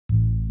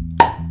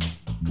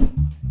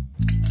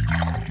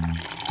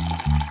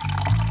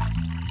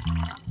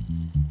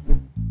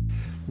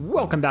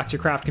Welcome back to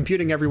Craft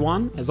Computing,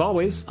 everyone. As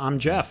always, I'm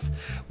Jeff.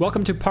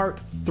 Welcome to part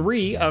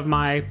 3 of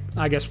my,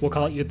 I guess we'll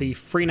call it the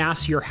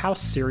FreeNAS Your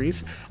House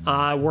series,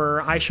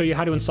 where I show you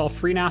how to install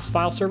FreeNAS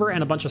file server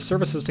and a bunch of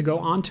services to go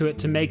onto it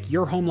to make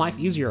your home life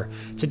easier.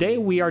 Today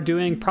we are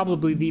doing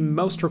probably the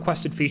most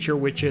requested feature,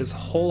 which is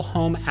whole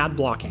home ad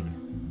blocking.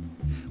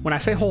 When I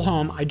say whole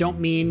home, I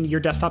don't mean your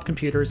desktop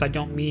computers, I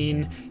don't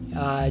mean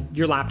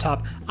your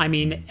laptop, I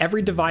mean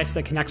every device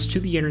that connects to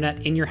the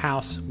internet in your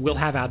house will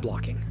have ad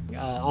blocking.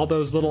 All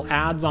those little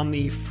ads on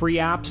the free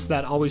apps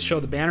that always show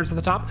the banners at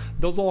the top,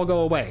 those will all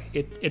go away.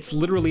 It's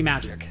literally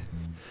magic.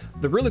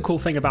 The really cool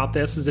thing about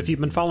this is if you've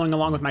been following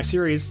along with my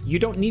series, you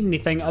don't need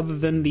anything other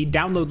than the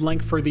download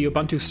link for the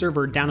Ubuntu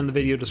server down in the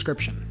video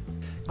description.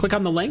 Click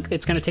on the link,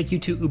 it's going to take you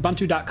to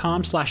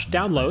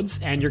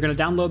ubuntu.com/downloads, and you're going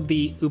to download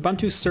the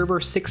Ubuntu Server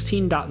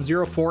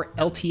 16.04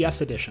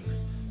 LTS edition.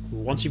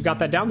 Once you've got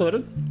that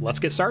downloaded, let's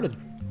get started.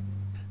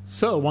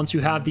 So once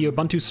you have the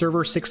Ubuntu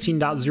Server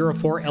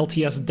 16.04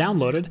 LTS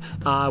downloaded,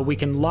 we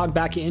can log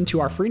back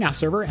into our FreeNAS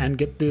server and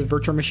get the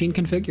virtual machine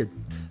configured.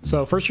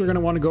 So first you're going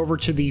to want to go over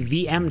to the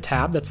VM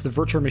tab, that's the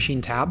virtual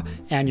machine tab,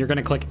 and you're going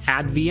to click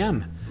Add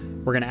VM.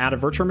 We're going to add a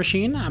virtual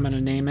machine. I'm going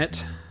to name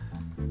it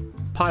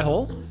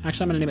Pi-hole.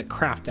 Actually, I'm going to name it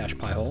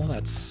Craft-Pi-hole.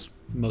 That's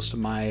most of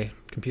my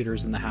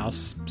computers in the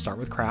house start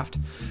with Craft.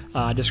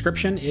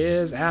 Description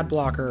is ad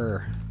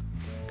blocker.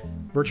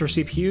 Virtual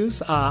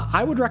CPUs,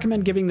 I would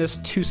recommend giving this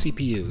 2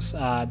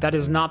 CPUs. That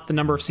is not the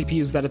number of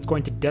CPUs that it's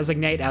going to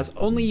designate as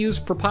only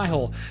used for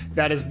Pi-hole.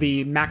 That is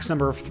the max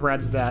number of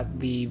threads that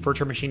the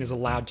virtual machine is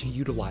allowed to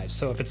utilize.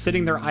 So if it's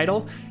sitting there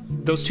idle,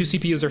 those 2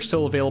 CPUs are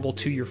still available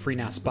to your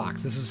FreeNAS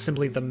box. This is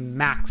simply the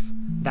max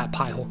that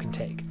Pi-hole can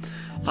take.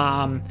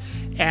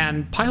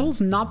 And Pi-hole's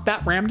not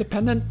that RAM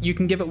dependent. You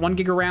can give it 1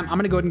 gig of RAM. I'm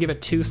going to go ahead and give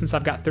it 2 since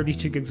I've got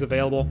 32 gigs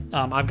available.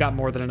 I've got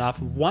more than enough.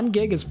 1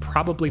 gig is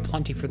probably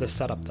plenty for this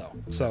setup though,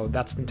 so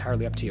that's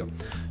entirely up to you.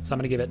 So I'm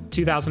going to give it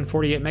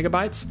 2048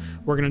 megabytes.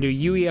 We're going to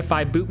do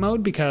UEFI boot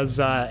mode because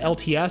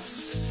LTS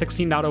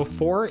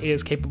 16.04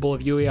 is capable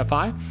of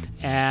UEFI,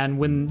 and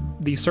when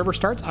the server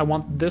starts, I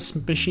want this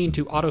machine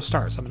to auto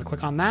start. So I'm going to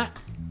click on that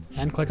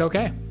and click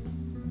OK.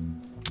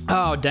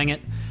 Oh, dang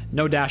it.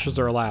 No dashes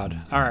are allowed.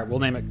 All right, we'll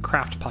name it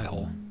Craft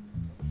Pi-hole.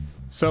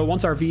 So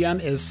once our VM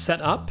is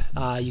set up,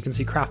 you can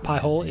see Craft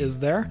Pi-hole is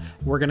there.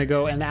 We're going to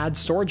go and add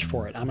storage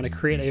for it. I'm going to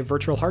create a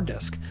virtual hard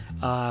disk.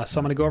 So I'm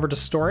going to go over to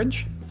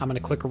storage. I'm going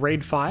to click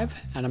RAID 5,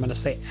 and I'm going to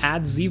say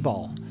Add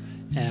ZVol.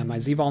 And my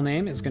ZVol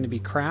name is going to be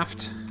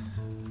Craft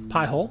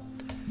Pi-hole.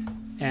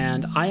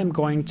 And I am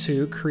going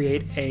to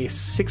create a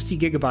 60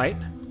 gigabyte,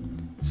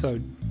 so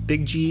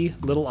big G,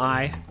 little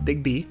I,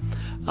 big B,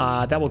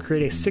 that will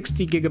create a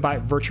 60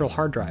 gigabyte virtual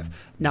hard drive.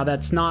 Now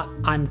that's not,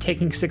 I'm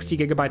taking 60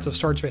 gigabytes of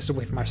storage space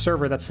away from my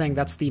server, that's saying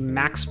that's the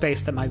max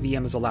space that my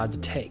VM is allowed to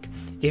take.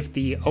 If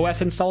the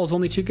OS install is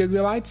only 2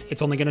 gigabytes,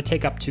 it's only going to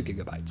take up 2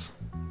 gigabytes.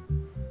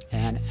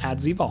 And add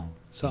ZVol.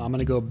 So I'm going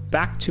to go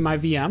back to my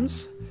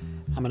VMs,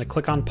 I'm going to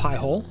click on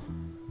Pi-hole,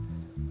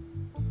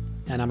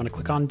 and I'm going to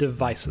click on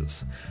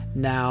Devices.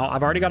 Now,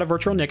 I've already got a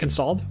virtual NIC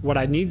installed. What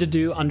I need to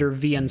do under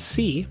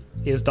VNC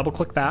is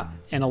double-click that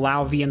and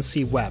allow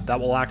VNC Web. That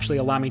will actually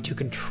allow me to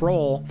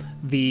control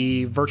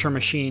the virtual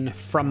machine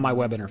from my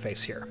web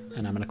interface here.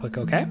 And I'm going to click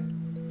OK.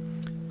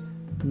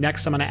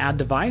 Next, I'm going to add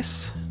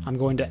device. I'm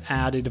going to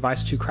add a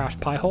device to Craft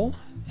Pi-hole,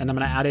 and I'm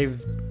going to add a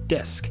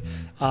disk.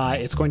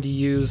 It's going to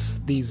use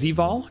the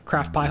ZVol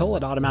Craft Pi-hole.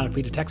 It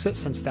automatically detects it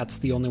since that's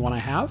the only one I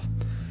have.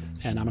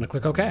 And I'm going to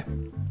click OK.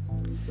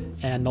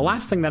 And the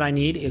last thing that I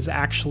need is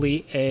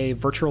actually a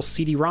virtual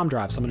CD-ROM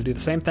drive. So I'm going to do the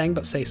same thing,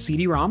 but say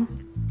CD-ROM.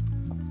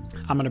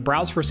 I'm going to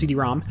browse for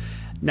CD-ROM.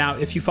 Now,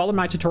 if you followed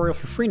my tutorial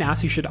for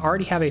FreeNAS, you should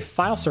already have a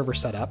file server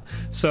set up.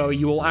 So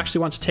you will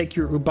actually want to take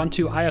your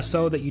Ubuntu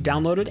ISO that you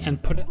downloaded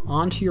and put it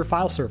onto your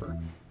file server.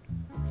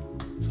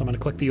 So I'm going to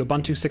click the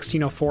Ubuntu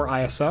 16.04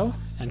 ISO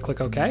and click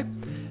OK.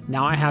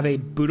 Now I have a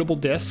bootable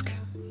disk,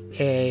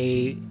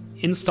 a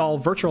install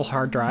virtual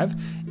hard drive,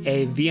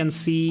 a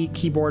VNC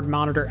keyboard,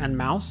 monitor, and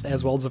mouse,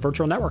 as well as a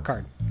virtual network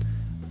card.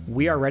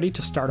 We are ready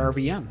to start our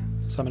VM.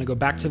 So I'm going to go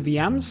back to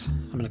VMs,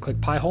 I'm going to click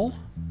Pi-hole,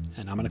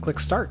 and I'm going to click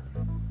Start.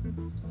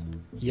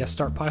 Yes,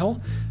 Start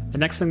Pi-hole. The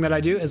next thing that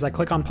I do is I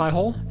click on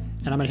Pi-hole,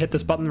 and I'm going to hit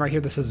this button right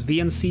here that says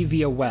VNC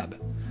via web.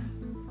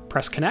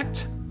 Press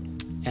Connect,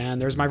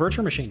 and there's my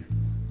virtual machine.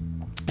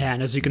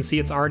 And as you can see,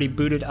 it's already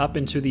booted up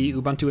into the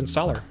Ubuntu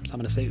installer. So I'm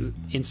going to say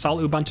Install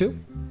Ubuntu,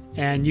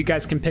 and you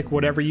guys can pick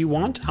whatever you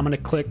want. I'm going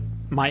to click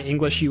my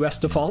English US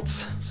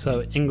defaults,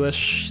 so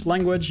English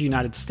language,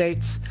 United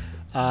States,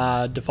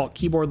 default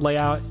keyboard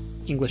layout,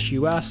 English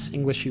US,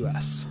 English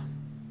US.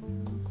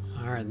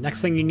 All right,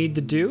 next thing you need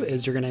to do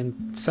is you're going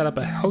to set up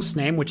a host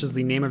name, which is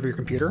the name of your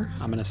computer.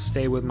 I'm going to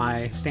stay with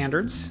my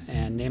standards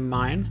and name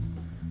mine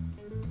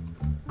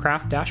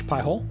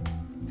Craft-Pi-hole.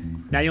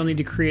 Now you'll need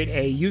to create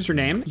a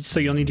username,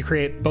 so you'll need to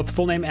create both the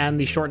full name and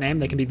the short name.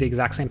 They can be the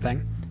exact same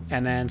thing.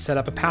 And then set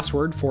up a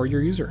password for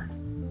your user.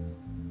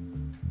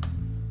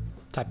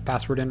 Type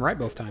password in right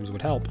both times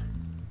would help.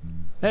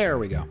 There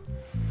we go.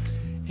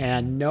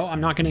 And no,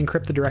 I'm not going to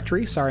encrypt the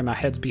directory. Sorry, my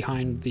head's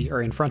behind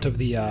or in front of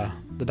the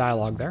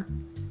dialog there.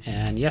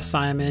 And yes,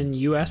 I am in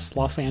US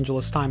Los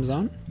Angeles time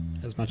zone,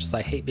 as much as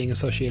I hate being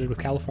associated with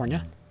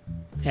California.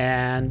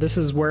 And this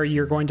is where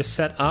you're going to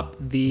set up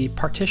the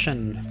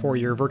partition for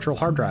your virtual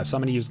hard drive. So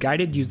I'm going to use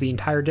guided, use the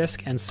entire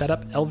disk, and set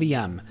up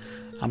LVM.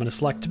 I'm going to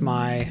select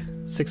my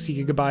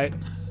 60 gigabyte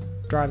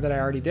drive that I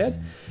already did.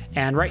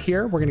 And right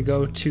here, we're going to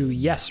go to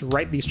yes,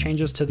 write these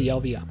changes to the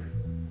LVM.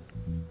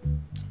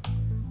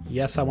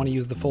 Yes, I want to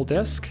use the full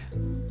disk.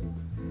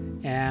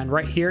 And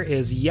right here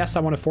is yes, I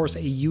want to force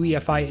a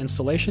UEFI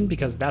installation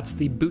because that's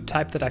the boot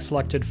type that I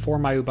selected for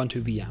my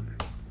Ubuntu VM.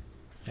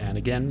 And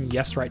again,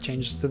 yes, write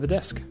changes to the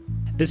disk.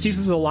 This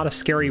uses a lot of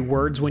scary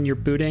words when you're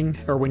booting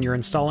or when you're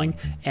installing,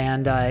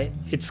 and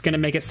it's going to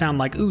make it sound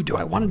like, ooh, do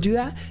I want to do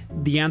that?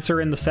 The answer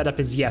in the setup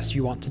is yes,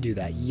 you want to do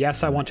that.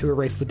 Yes, I want to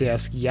erase the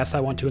disk. Yes, I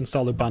want to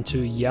install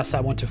Ubuntu. Yes,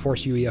 I want to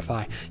force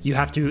UEFI. You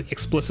have to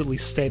explicitly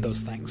say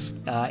those things.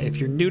 If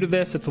you're new to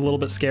this, it's a little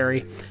bit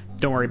scary.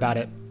 Don't worry about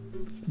it.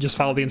 Just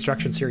follow the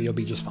instructions here. You'll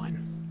be just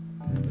fine.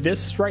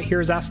 This right here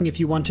is asking if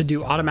you want to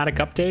do automatic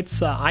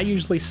updates. I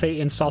usually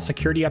say install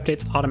security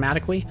updates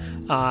automatically.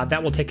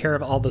 That will take care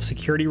of all the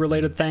security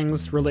related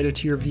things related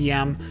to your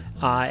VM,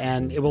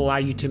 and it will allow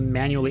you to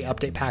manually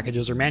update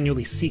packages or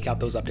manually seek out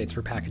those updates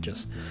for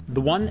packages. The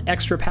one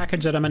extra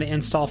package that I'm going to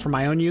install for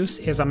my own use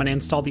is I'm going to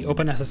install the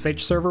OpenSSH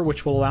server,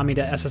 which will allow me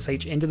to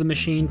SSH into the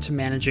machine to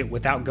manage it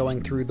without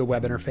going through the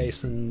web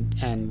interface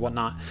and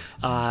whatnot.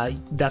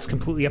 That's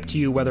completely up to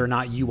you whether or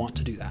not you want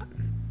to do that.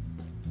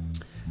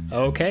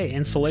 Okay,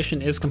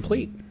 installation is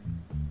complete.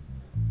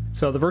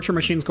 So the virtual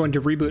machine is going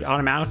to reboot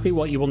automatically.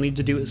 What you will need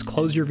to do is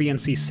close your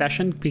VNC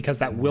session because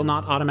that will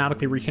not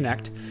automatically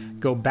reconnect.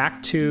 Go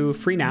back to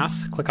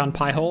FreeNAS, click on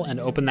Pi-hole, and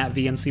open that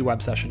VNC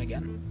web session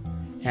again.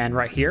 And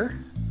right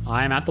here,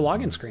 I am at the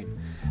login screen.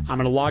 I'm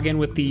going to log in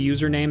with the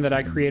username that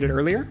I created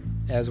earlier,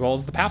 as well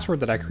as the password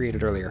that I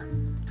created earlier.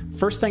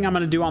 First thing I'm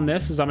going to do on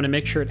this is I'm going to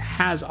make sure it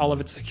has all of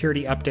its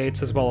security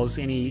updates as well as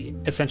any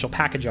essential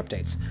package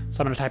updates. So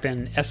I'm going to type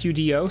in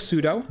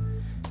sudo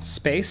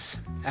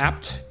space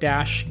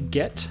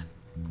apt-get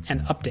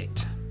and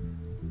update.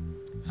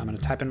 I'm going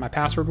to type in my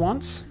password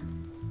once.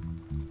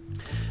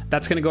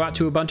 That's going to go out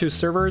to Ubuntu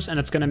servers and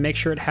it's going to make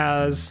sure it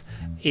has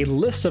a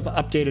list of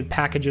updated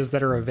packages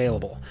that are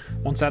available.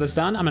 Once that is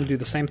done, I'm going to do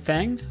the same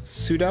thing,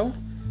 sudo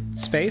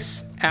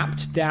space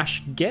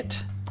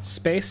apt-get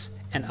space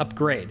and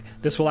upgrade.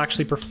 This will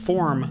actually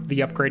perform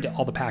the upgrade to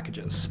all the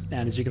packages.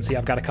 And as you can see,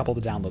 I've got a couple to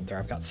download there.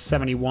 I've got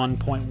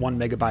 71.1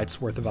 megabytes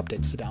worth of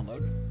updates to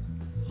download.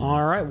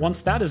 All right,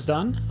 once that is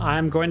done,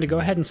 I'm going to go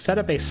ahead and set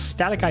up a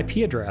static IP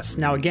address.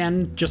 Now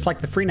again, just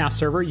like the FreeNAS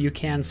server, you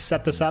can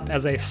set this up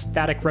as a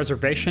static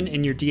reservation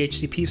in your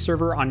DHCP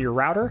server on your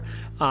router.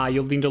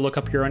 You'll need to look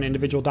up your own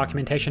individual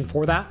documentation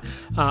for that.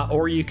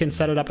 Or you can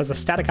set it up as a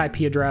static IP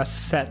address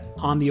set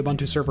on the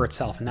Ubuntu server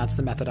itself, and that's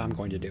the method I'm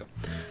going to do.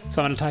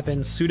 So I'm going to type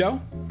in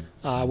sudo,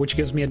 which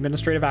gives me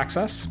administrative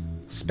access,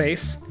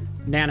 space,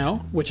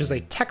 nano, which is a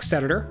text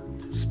editor,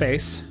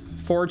 space,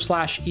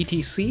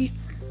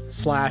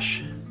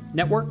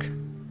 /etc/network,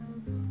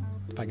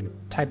 if I can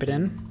type it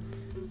in,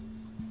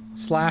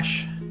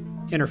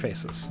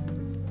 /interfaces.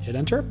 Hit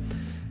enter.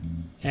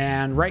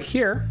 And right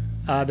here,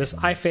 this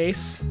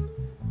iFace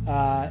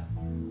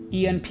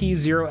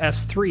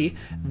ENP0S3,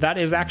 that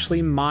is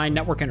actually my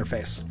network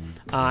interface.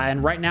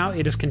 And right now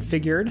it is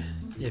configured,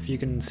 if you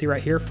can see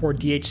right here, for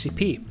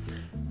DHCP.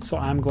 So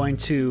I'm going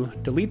to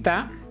delete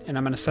that, and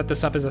I'm going to set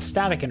this up as a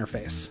static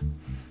interface.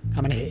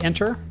 I'm going to hit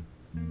enter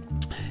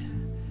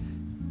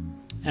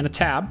and a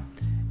tab,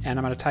 and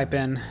I'm going to type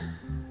in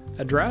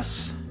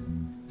address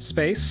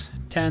space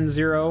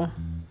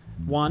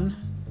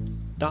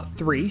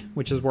 10.01.3,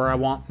 which is where I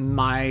want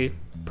my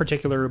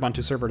particular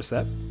Ubuntu server to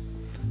sit.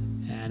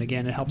 And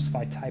again, it helps if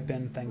I type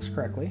in things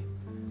correctly.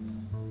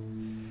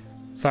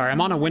 Sorry,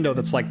 I'm on a window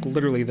that's like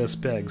literally this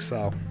big,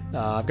 so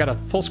I've got a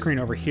full screen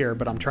over here,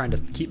 but I'm trying to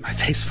keep my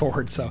face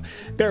forward, so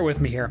bear with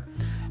me here.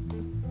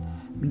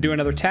 Do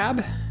another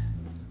tab,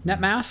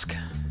 netmask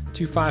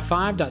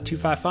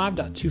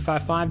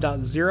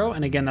 255.255.255.0,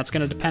 and again, that's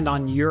going to depend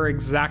on your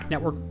exact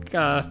network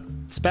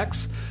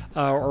specs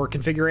or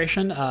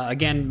configuration.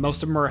 Again,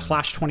 most of them are a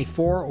 /24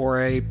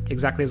 or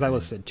exactly as I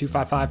listed,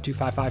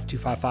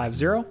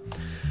 255.255.255.0.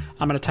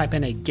 I'm going to type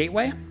in a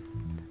gateway,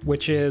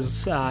 which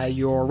is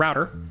your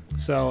router.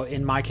 So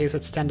in my case,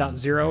 it's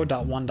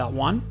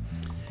 10.0.1.1.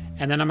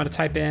 And then I'm going to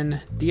type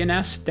in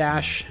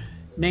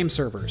DNS-name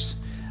servers.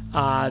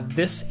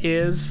 This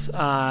is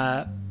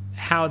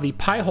how the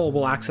Pi-hole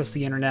will access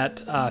the internet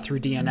through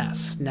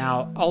DNS.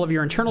 Now, all of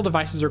your internal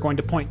devices are going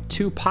to point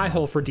to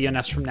Pi-hole for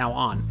DNS from now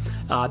on.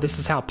 This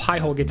is how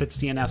Pi-hole gets its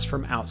DNS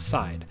from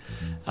outside.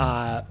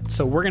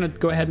 So we're going to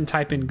go ahead and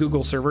type in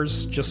Google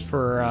servers just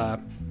for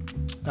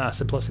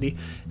simplicity.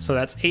 So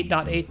that's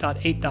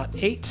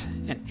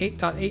 8.8.8.8 and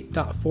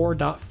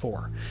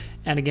 8.8.4.4.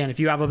 And again, if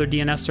you have other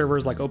DNS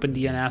servers like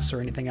OpenDNS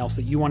or anything else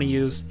that you want to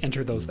use,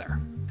 enter those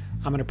there.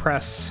 I'm going to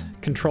press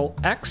Control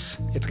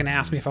X, it's going to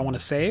ask me if I want to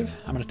save.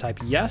 I'm going to type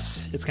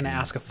yes. It's going to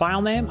ask a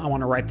file name. I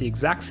want to write the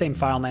exact same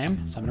file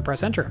name, so I'm going to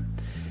press enter.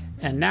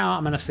 And now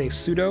I'm going to say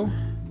sudo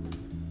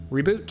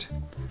reboot.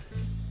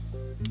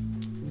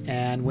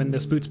 And when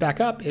this boots back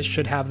up, it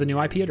should have the new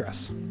IP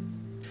address.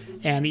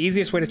 And the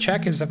easiest way to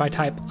check is if I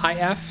type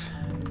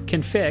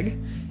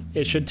ifconfig,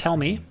 it should tell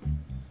me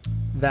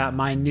that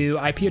my new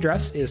IP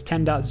address is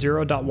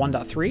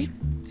 10.0.1.3.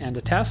 And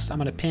to test, I'm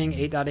going to ping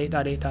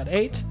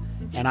 8.8.8.8,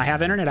 and I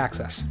have internet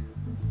access.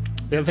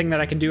 The other thing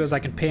that I can do is I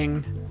can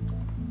ping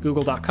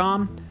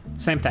google.com.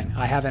 Same thing,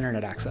 I have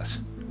internet access.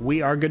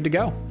 We are good to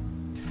go.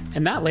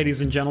 And that,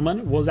 ladies and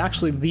gentlemen, was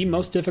actually the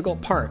most difficult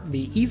part.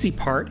 The easy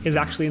part is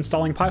actually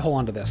installing Pi-hole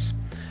onto this.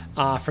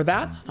 For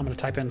that, I'm going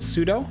to type in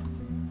sudo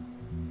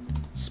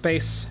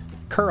space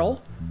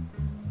curl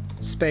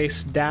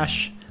space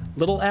dash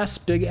little s,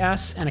 big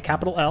S, and a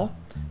capital L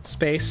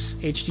space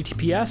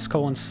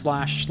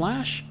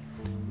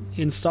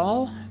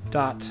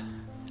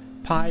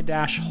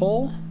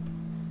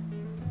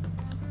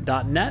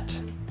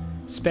https://install.pi-hole.net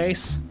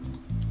space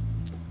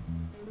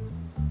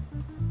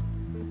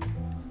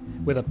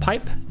with a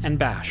pipe and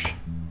bash.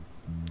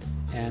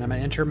 And I'm going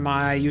to enter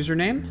my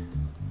username.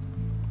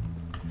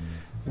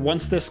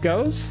 Once this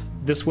goes,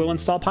 this will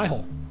install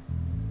Pi-hole.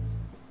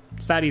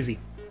 It's that easy.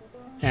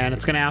 And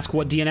it's going to ask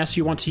what DNS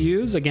you want to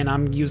use. Again,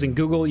 I'm using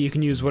Google. You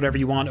can use whatever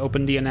you want,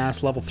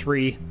 OpenDNS, level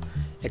 3,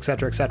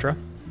 etc., etc.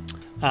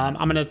 I'm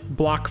going to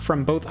block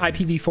from both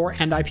IPv4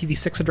 and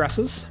IPv6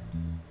 addresses.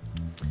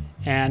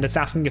 And it's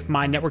asking if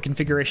my network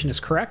configuration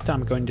is correct.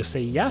 I'm going to say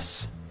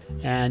yes.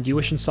 And you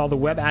wish to install the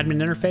web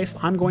admin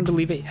interface, I'm going to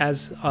leave it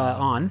as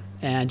on.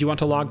 And you want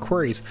to log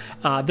queries.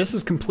 This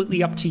is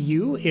completely up to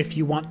you if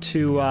you want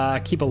to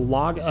keep a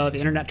log of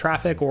internet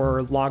traffic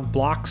or log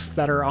blocks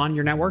that are on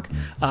your network.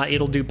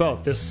 It'll do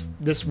both.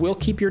 This will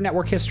keep your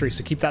network history,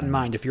 so keep that in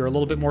mind. If you're a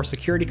little bit more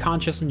security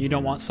conscious and you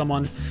don't want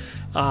someone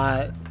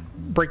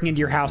breaking into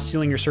your house,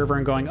 stealing your server,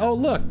 and going, oh,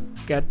 look,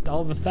 at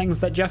all the things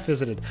that Jeff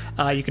visited,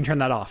 you can turn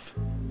that off.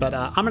 But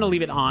I'm going to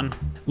leave it on.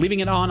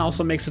 Leaving it on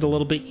also makes it a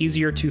little bit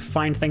easier to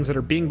find things that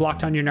are being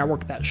blocked on your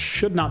network that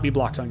should not be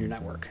blocked on your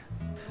network.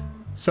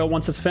 So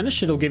once it's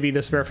finished, it'll give you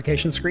this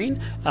verification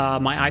screen.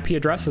 My IP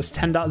address is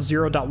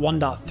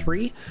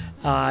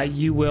 10.0.1.3.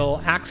 You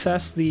will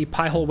access the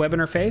Pi-hole web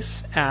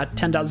interface at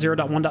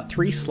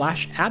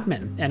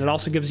 10.0.1.3/admin. And it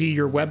also gives you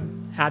your web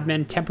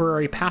admin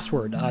temporary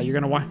password. You're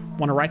going to want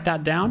to write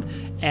that down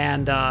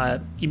and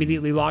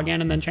immediately log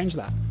in and then change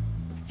that.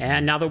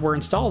 And now that we're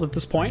installed at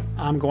this point,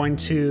 I'm going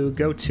to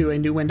go to a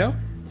new window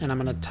and I'm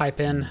going to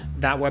type in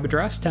that web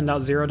address,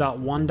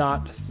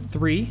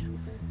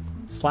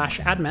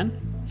 10.0.1.3/admin,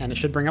 and it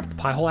should bring up the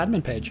Pi-hole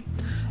admin page.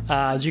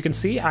 As you can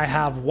see, I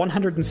have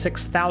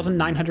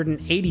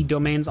 106,980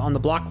 domains on the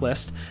block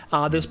list.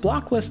 This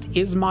block list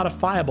is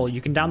modifiable.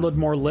 You can download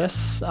more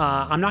lists.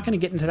 I'm not going to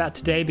get into that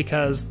today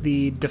because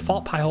the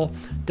default Pi-hole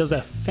does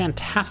a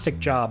fantastic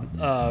job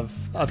of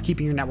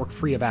keeping your network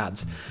free of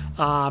ads.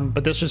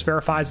 But this just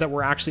verifies that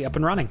we're actually up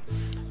and running.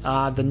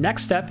 The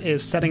next step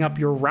is setting up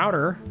your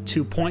router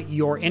to point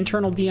your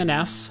internal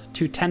DNS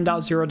to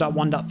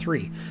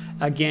 10.0.1.3.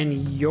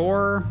 Again,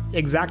 your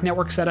exact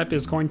network setup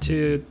is going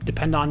to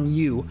depend on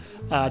you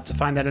to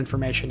find that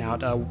information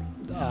out.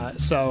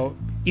 So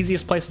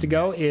easiest place to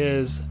go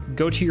is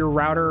go to your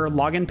router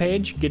login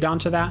page, get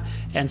onto that,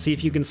 and see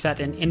if you can set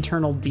an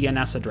internal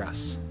DNS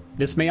address.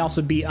 This may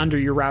also be under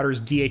your router's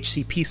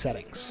DHCP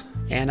settings.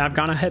 And I've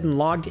gone ahead and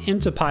logged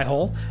into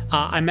Pi-hole.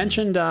 I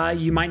mentioned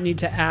you might need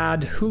to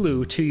add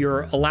Hulu to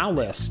your allow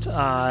list.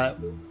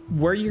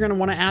 Where you're going to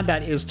want to add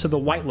that is to the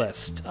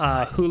whitelist.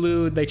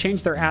 Hulu, they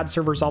change their ad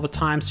servers all the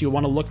time, so you'll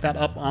want to look that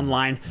up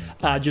online.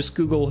 Just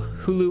Google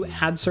Hulu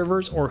ad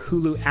servers or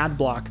Hulu ad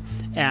block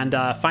and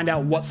find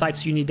out what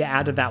sites you need to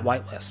add to that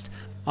whitelist.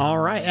 All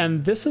right,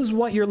 and this is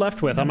what you're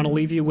left with. I'm going to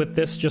leave you with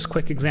this just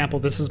quick example.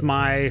 This is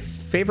my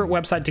favorite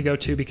website to go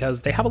to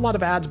because they have a lot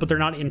of ads, but they're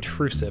not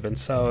intrusive, and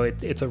so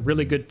it's a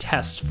really good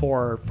test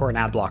for an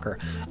ad blocker.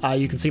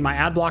 You can see my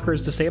ad blocker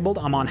is disabled.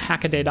 I'm on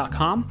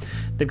hackaday.com.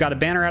 They've got a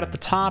banner ad at the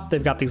top.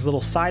 They've got these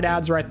little side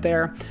ads right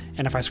there,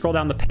 and if I scroll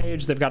down the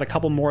page, they've got a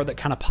couple more that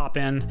kind of pop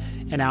in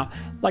and out.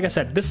 Like I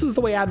said, this is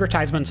the way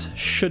advertisements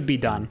should be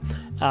done.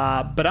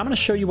 But I'm going to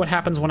show you what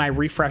happens when I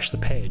refresh the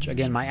page.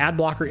 Again, my ad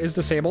blocker is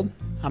disabled.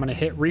 I'm going to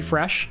hit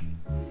refresh,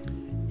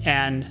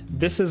 and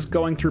this is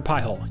going through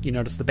Pi-hole. You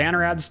notice the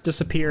banner ads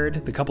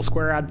disappeared, the couple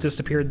square ads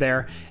disappeared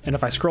there, and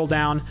if I scroll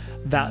down,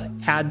 that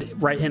ad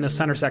right in the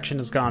center section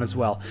is gone as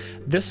well.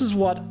 This is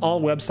what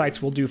all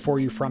websites will do for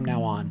you from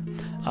now on.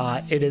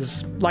 It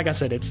is, like I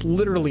said, it's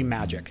literally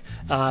magic.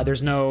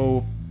 There's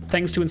no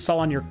things to install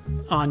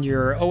on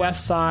your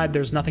OS side.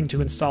 There's nothing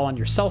to install on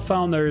your cell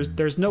phone.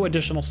 There's no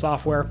additional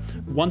software.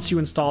 Once you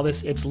install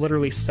this, it's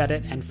literally set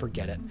it and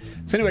forget it.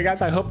 So anyway,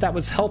 guys, I hope that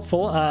was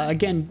helpful.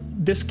 Again,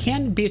 this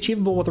can be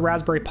achievable with a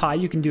Raspberry Pi.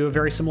 You can do a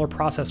very similar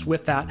process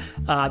with that.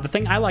 The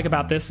thing I like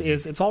about this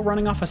is it's all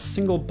running off a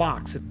single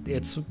box.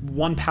 It's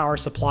one power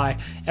supply.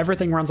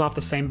 Everything runs off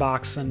the same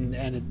box, and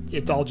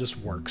it all just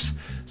works.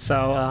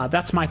 So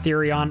that's my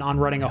theory on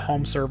running a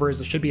home server,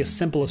 is it should be as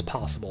simple as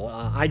possible.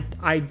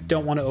 I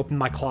don't want to open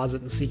my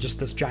closet and see just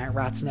this giant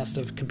rat's nest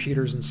of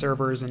computers and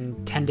servers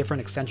and 10 different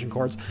extension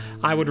cords.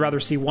 I would rather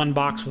see one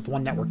box with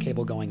one network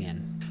cable going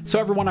in. So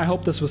everyone, I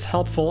hope this was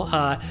helpful.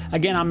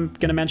 Again, I'm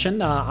going to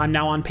mention I'm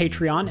now on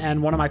Patreon,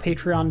 and one of my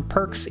Patreon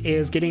perks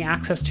is getting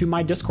access to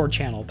my Discord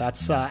channel.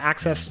 That's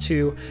access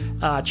to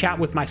chat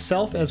with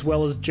myself, as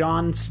well as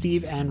John,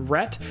 Steve, and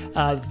Rhett,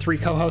 the 3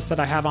 co-hosts that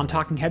I have on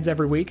Talking Heads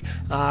every week.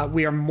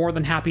 We are more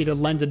than happy to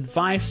lend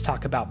advice,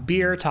 talk about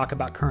beer, talk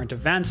about current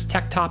events,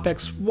 tech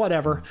topics,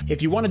 whatever.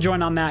 If you want to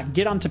join on that,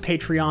 get onto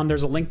Patreon.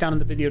 There's a link down in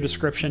the video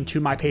description to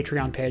my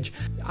Patreon page.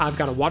 I've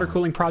got a water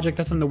cooling project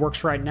that's in the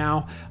works right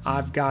now.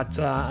 I've got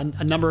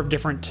a number of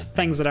different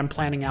things that I'm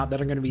planning out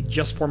that are going to be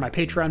just for my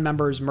Patreon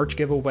members, merch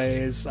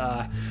giveaways,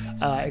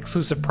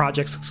 exclusive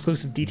projects,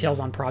 exclusive details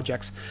on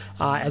projects,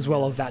 as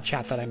well as that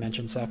chat that I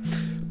mentioned. So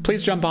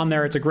please jump on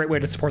there. It's a great way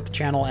to support the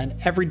channel, and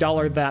every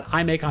dollar that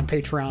I make on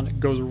Patreon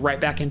goes right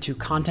back into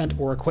content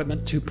or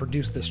equipment to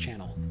produce this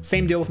channel.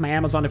 Same deal with my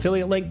Amazon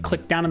affiliate link.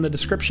 Click down in the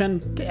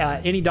description.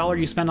 Any dollar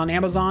you spend on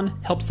Amazon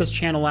helps this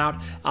channel out.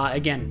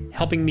 Again,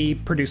 helping me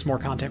produce more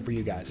content for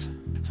you guys.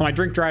 So my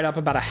drink dried up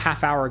about a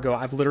half hour ago.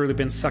 I've literally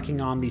been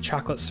sucking on the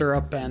chocolate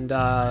syrup and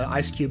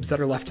ice cubes that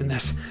are left in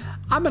this.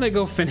 I'm gonna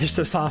go finish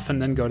this off and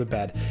then go to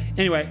bed.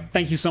 Anyway,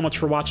 thank you so much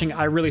for watching.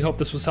 I really hope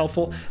this was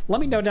helpful. Let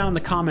me know down in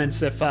the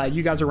comments if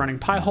you guys are running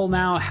Pi-hole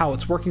now, how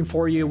it's working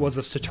for you, was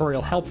this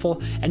tutorial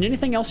helpful, and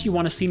anything else you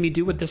want to see me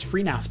do with this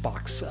FreeNAS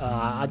box.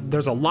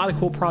 There's a lot of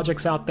cool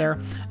projects out there.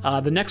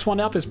 The next one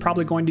up is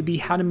probably going to be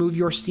how to move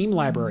your Steam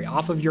library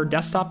off of your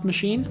desktop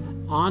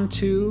machine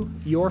onto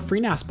your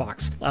FreeNAS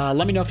box.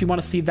 Let me know if you want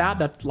to see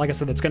that. Like I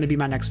said, that's going to be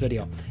my next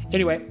video.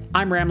 Anyway,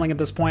 I'm rambling at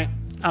this point.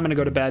 I'm going to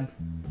go to bed.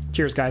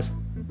 Cheers, guys.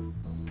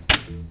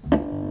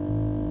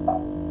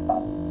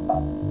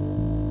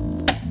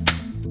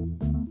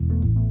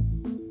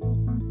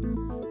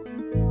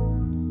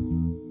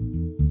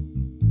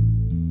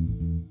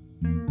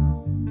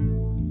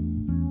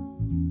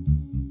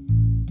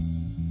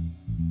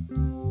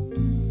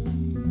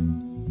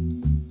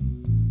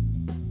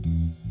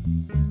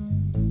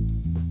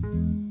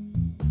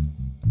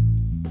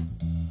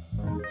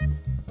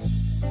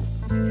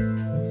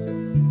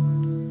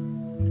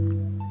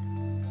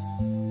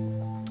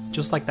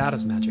 Just like that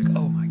is magic.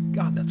 Oh my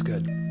God, that's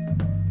good.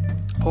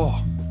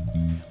 Oh.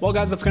 Well,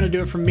 guys, that's going to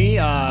do it from me.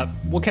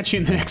 We'll catch you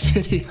in the next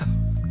video.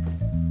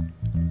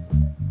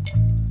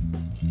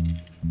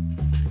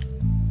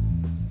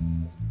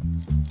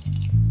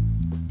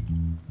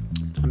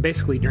 I'm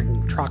basically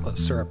drinking chocolate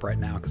syrup right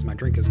now because my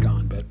drink is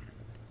gone, but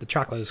the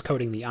chocolate is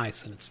coating the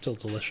ice and it's still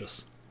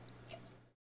delicious.